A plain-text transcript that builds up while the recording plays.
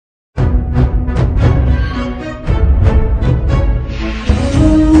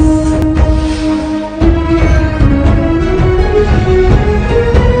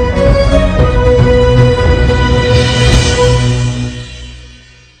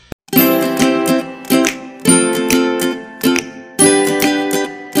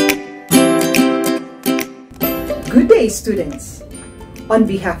day, students! On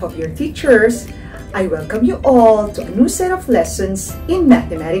behalf of your teachers, I welcome you all to a new set of lessons in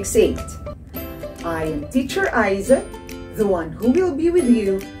Mathematics 8. I am Teacher Isaac, the one who will be with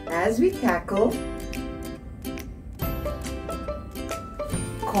you as we tackle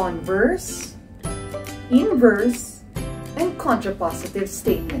converse, inverse, and contrapositive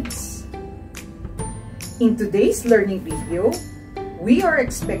statements. In today's learning video, we are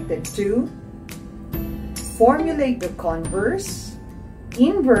expected to formulate the converse,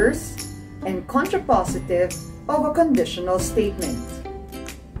 inverse, and contrapositive of a conditional statement,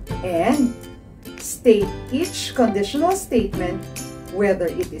 and state each conditional statement whether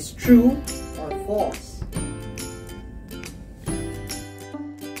it is true or false.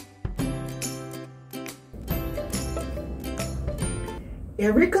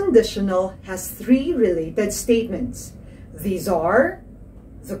 Every conditional has three related statements. These are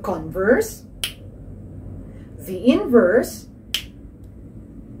the converse, the inverse,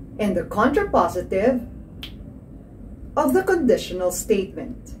 and the contrapositive of the conditional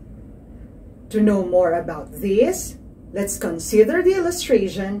statement. To know more about this, let's consider the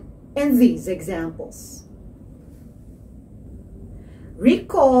illustration and these examples.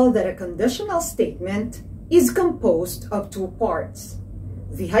 Recall that a conditional statement is composed of two parts: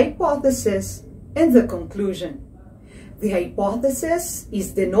 the hypothesis and the conclusion. The hypothesis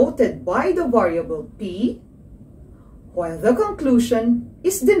is denoted by the variable P, while the conclusion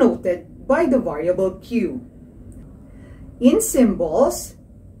is denoted by the variable Q. In symbols,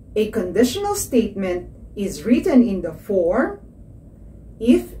 a conditional statement is written in the form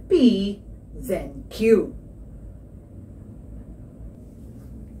if P, then Q.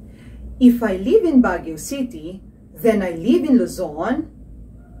 If I live in Baguio City, then I live in Luzon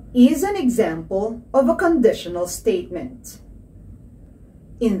is an example of a conditional statement.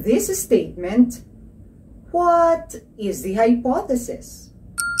 In this statement, what is the hypothesis?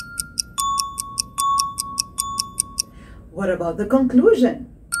 What about the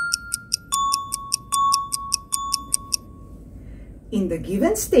conclusion? In the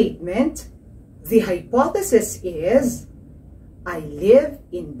given statement, the hypothesis is, I live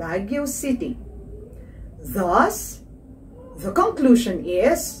in Baguio City. Thus, the conclusion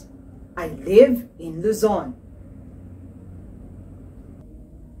is, I live in Luzon.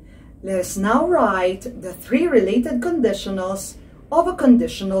 Let us now write the three related conditionals of a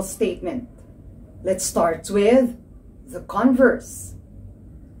conditional statement. Let's start with the converse.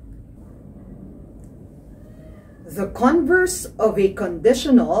 The converse of a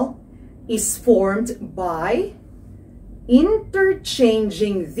conditional is formed by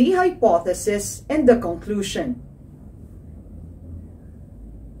interchanging the hypothesis and the conclusion.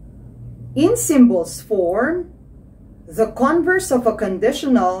 In symbols form, the converse of a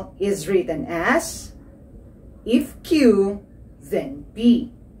conditional is written as if Q, then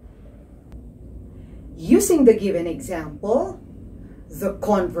P. Using the given example, the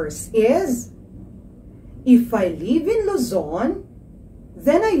converse is, if I live in Luzon,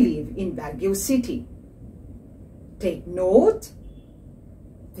 then I live in Baguio City. Take note,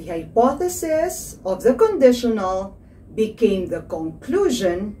 the hypothesis of the conditional became the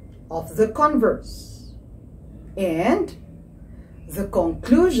conclusion of the converse, and the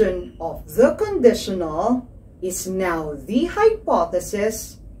conclusion of the conditional is now the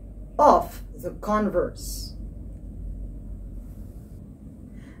hypothesis of the converse.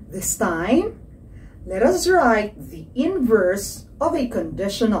 This time, let us write the inverse of a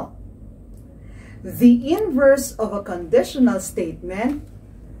conditional. The inverse of a conditional statement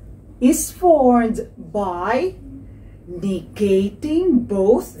is formed by negating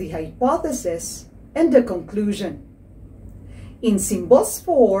both the hypothesis and the conclusion. In symbols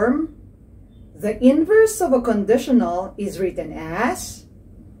form, the inverse of a conditional is written as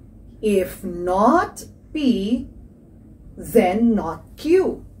if not P, then not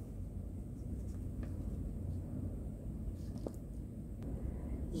Q.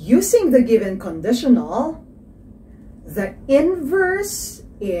 Using the given conditional, the inverse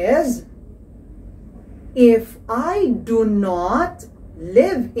is if I do not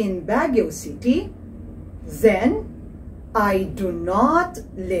live in Baguio City, then I do not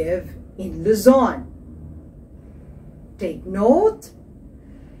live in Luzon. Take note,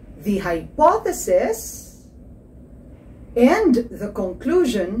 the hypothesis and the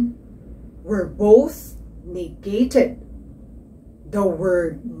conclusion were both negated. The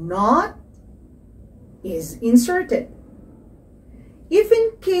word not is inserted. If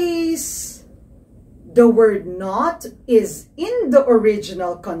in case the word not is in the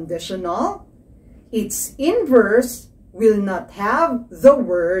original conditional, its inverse will not have the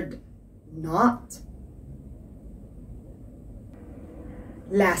word not.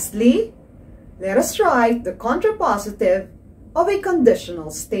 Lastly, let us write the contrapositive of a conditional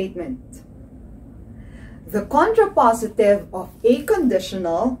statement. The contrapositive of a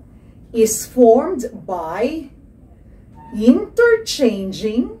conditional is formed by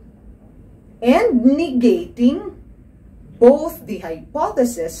interchanging and negating both the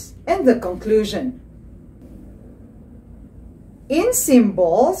hypothesis and the conclusion. In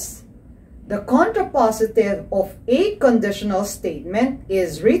symbols, the contrapositive of a conditional statement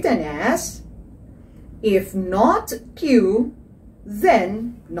is written as, if not Q,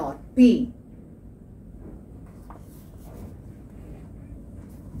 then not P.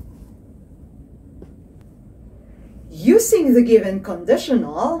 Using the given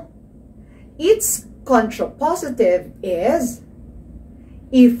conditional, its contrapositive is,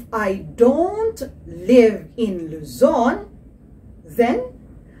 if I don't live in Luzon, then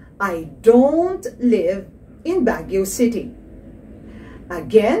I don't live in Baguio City.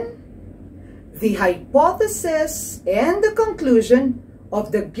 Again, the hypothesis and the conclusion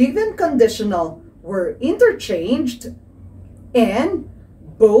of the given conditional were interchanged and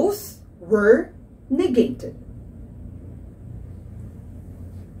both were negated.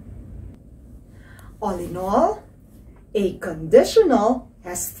 All in all, a conditional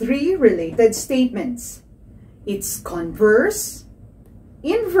has three related statements. It's converse,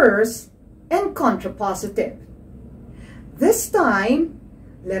 inverse, and contrapositive. This time,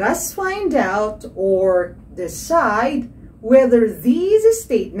 let us find out or decide whether these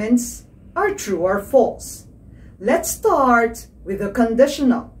statements are true or false. Let's start with the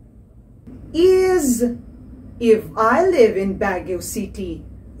conditional. Is, if I live in Baguio City,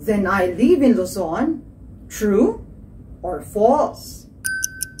 then I live in Luzon, true or false?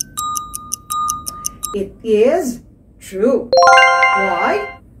 It is true.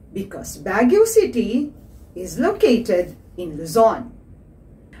 Why? Because Baguio City is located in Luzon.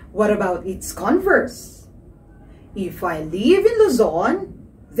 What about its converse? If I live in Luzon,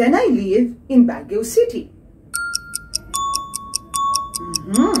 then I live in Baguio City.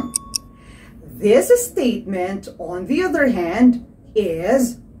 This statement, on the other hand,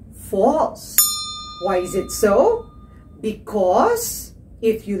 is false. Why is it so? Because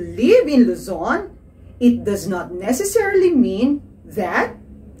if you live in Luzon, it does not necessarily mean that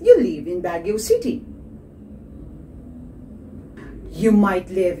you live in Baguio City. You might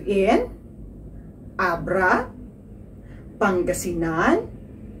live in Abra, Pangasinan,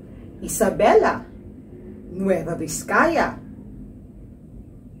 Isabela, Nueva Vizcaya,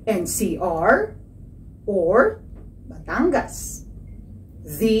 NCR, or Batangas.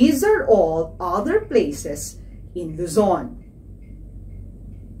 These are all other places in Luzon.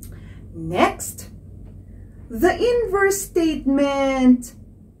 Next, the inverse statement.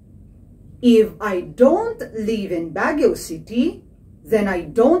 If I don't live in Baguio City, then I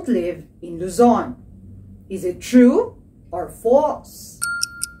don't live in Luzon. Is it true or false?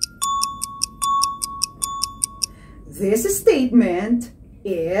 This statement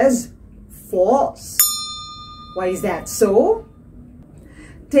is false. Why is that so?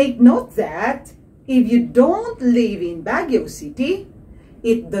 Take note that if you don't live in Baguio City,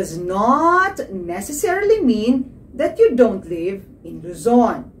 it does not necessarily mean that you don't live in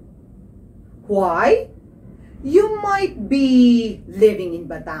Luzon. Why? You might be living in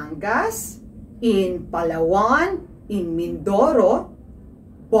Batangas, in Palawan, in Mindoro,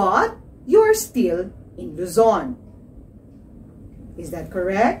 but you're still in Luzon. Is that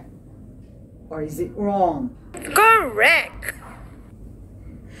correct? Or is it wrong? Correct!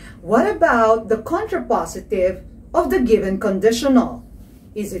 What about the contrapositive of the given conditional?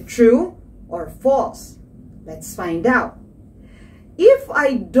 Is it true or false? Let's find out. If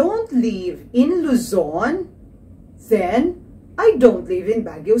I don't live in Luzon, then I don't live in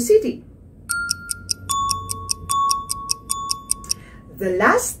Baguio City. The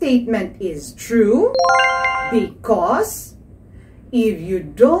last statement is true because if you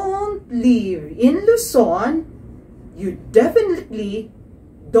don't live in Luzon, you definitely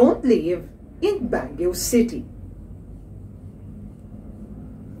don't live in Baguio City.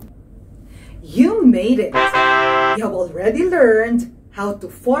 You made it! You have already learned how to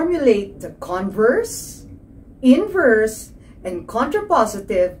formulate the converse, inverse, and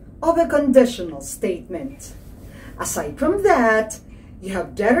contrapositive of a conditional statement. Aside from that, you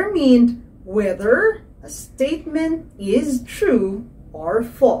have determined whether a statement is true or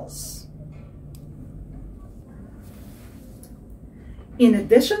false. In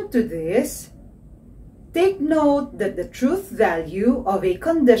addition to this, take note that the truth value of a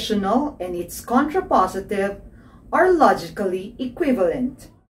conditional and its contrapositive are logically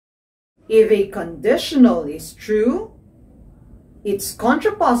equivalent. If a conditional is true, its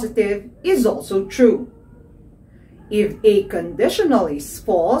contrapositive is also true. If a conditional is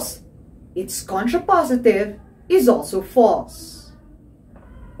false, its contrapositive is also false.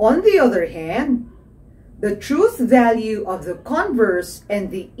 On the other hand, the truth value of the converse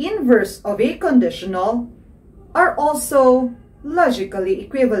and the inverse of a conditional are also logically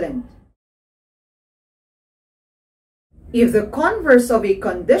equivalent. If the converse of a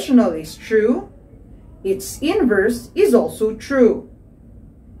conditional is true, its inverse is also true.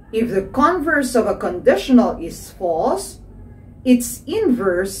 If the converse of a conditional is false, its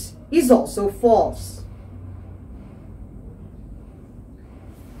inverse is also false.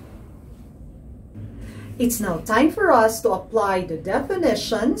 It's now time for us to apply the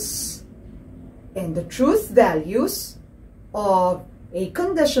definitions and the truth values of a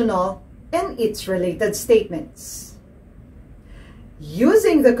conditional and its related statements.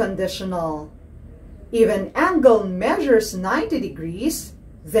 Using the conditional, if an angle measures 90 degrees,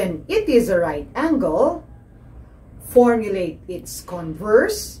 then it is a right angle. Formulate its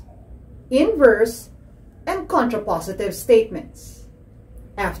converse, inverse, and contrapositive statements.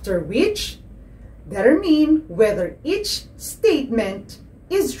 After which, determine whether each statement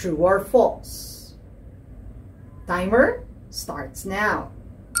is true or false. Timer starts now.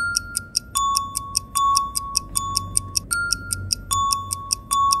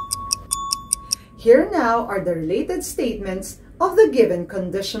 Here now are the related statements of the given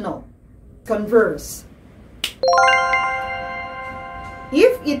conditional. Converse.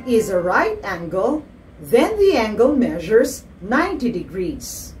 If it is a right angle, then the angle measures 90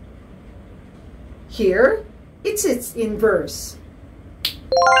 degrees. Here, it's its inverse.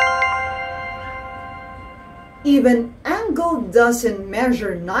 If an angle doesn't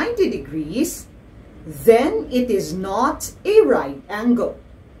measure 90 degrees, then it is not a right angle.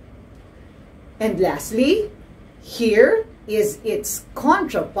 And lastly, here is its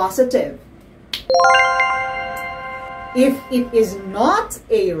contrapositive. If it is not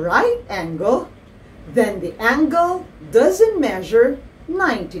a right angle, then the angle doesn't measure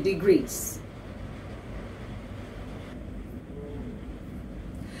 90 degrees.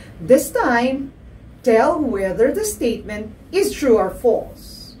 This time, tell whether the statement is true or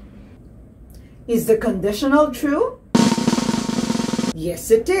false. Is the conditional true?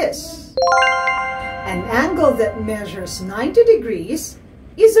 Yes, it is. An angle that measures 90 degrees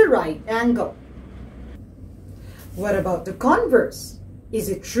is a right angle. What about the converse? Is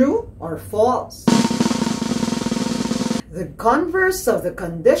it true or false? The converse of the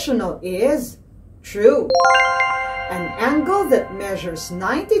conditional is true. An angle that measures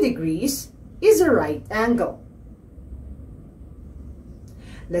 90 degrees is a right angle.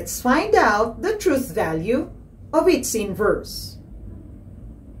 Let's find out the truth value of its inverse.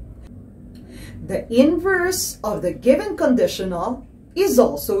 The inverse of the given conditional is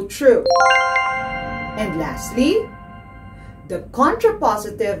also true. And lastly, the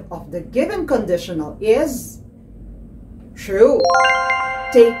contrapositive of the given conditional is true.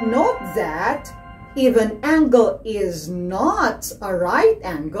 Take note that if an angle is not a right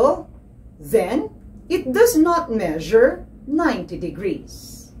angle, then it does not measure 90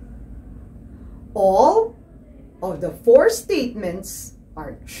 degrees. All of the four statements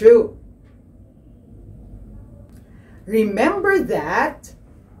are true. Remember that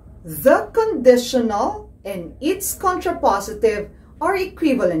the conditional and its contrapositive are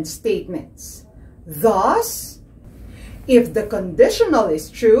equivalent statements. Thus, if the conditional is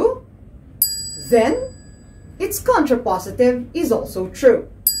true, then its contrapositive is also true.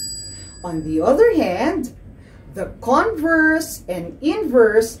 On the other hand, the converse and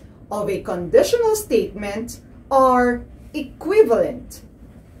inverse of a conditional statement are equivalent.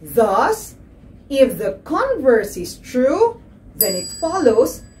 Thus, if the converse is true, then it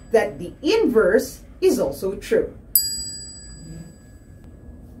follows that the inverse is also true.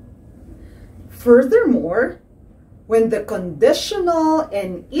 Furthermore, when the conditional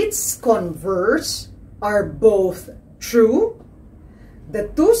and its converse are both true, the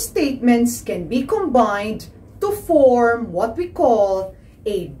two statements can be combined to form what we call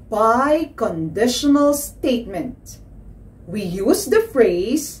a biconditional statement. We use the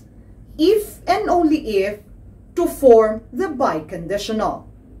phrase if and only if to form the biconditional.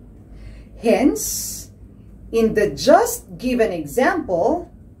 Hence, in the just given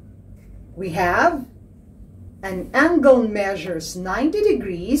example, we have an angle measures 90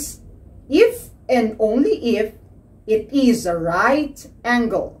 degrees if and only if it is a right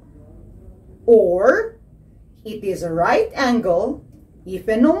angle. Or, it is a right angle if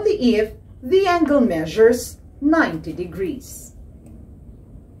and only if the angle measures 90 degrees.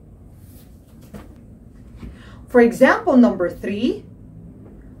 For example, number 3,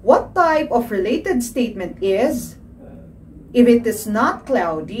 what type of related statement is, if it is not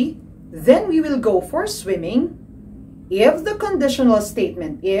cloudy, then we will go for swimming. If the conditional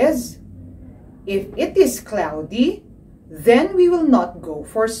statement is, if it is cloudy, then we will not go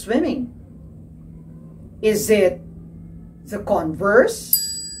for swimming. Is it the converse,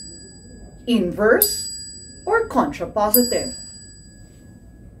 inverse, or contrapositive?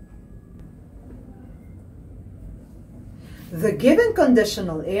 The given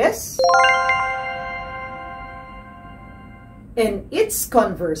conditional is, and its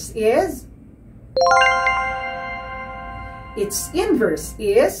converse is, its inverse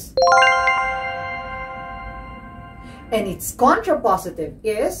is, and its contrapositive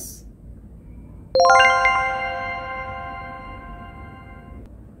is.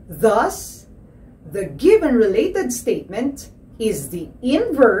 Thus, the given related statement is the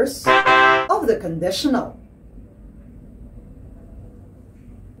inverse of the conditional.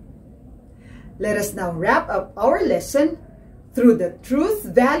 Let us now wrap up our lesson through the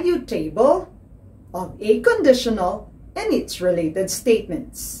truth-value table of a conditional and its related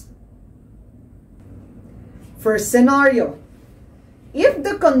statements. First scenario, if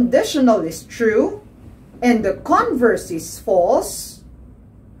the conditional is true and the converse is false,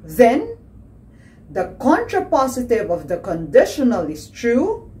 then the contrapositive of the conditional is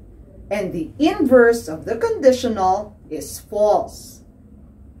true and the inverse of the conditional is false.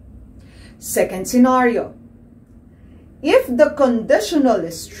 Second scenario, if the conditional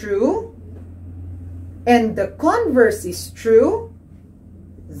is true and the converse is true,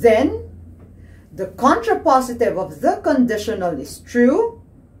 then the contrapositive of the conditional is true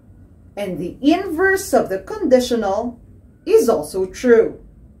and the inverse of the conditional is also true.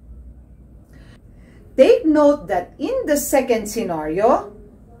 Take note that in the second scenario,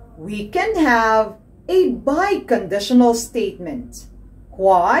 we can have a biconditional statement.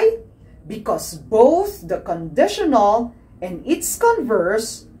 Why? Because both the conditional and its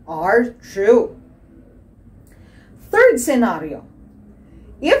converse are true. Third scenario,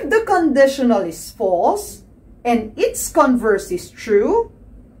 if the conditional is false and its converse is true,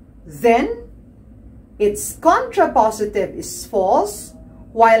 then its contrapositive is false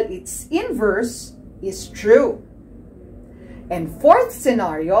while its inverse is true. And fourth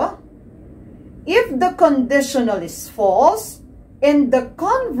scenario, if the conditional is false and the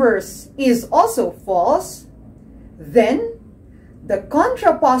converse is also false, then the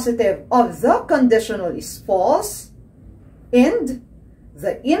contrapositive of the conditional is false and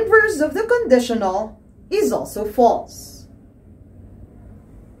the inverse of the conditional is also false.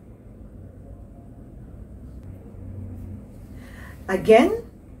 Again,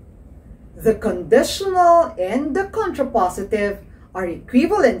 the conditional and the contrapositive are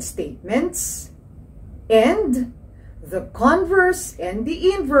equivalent statements, and the converse and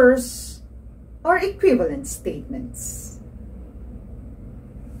the inverse are equivalent statements.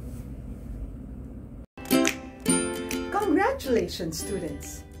 Congratulations,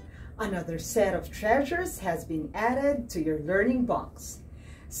 students! Another set of treasures has been added to your learning box.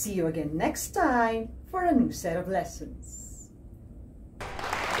 See you again next time for a new set of lessons.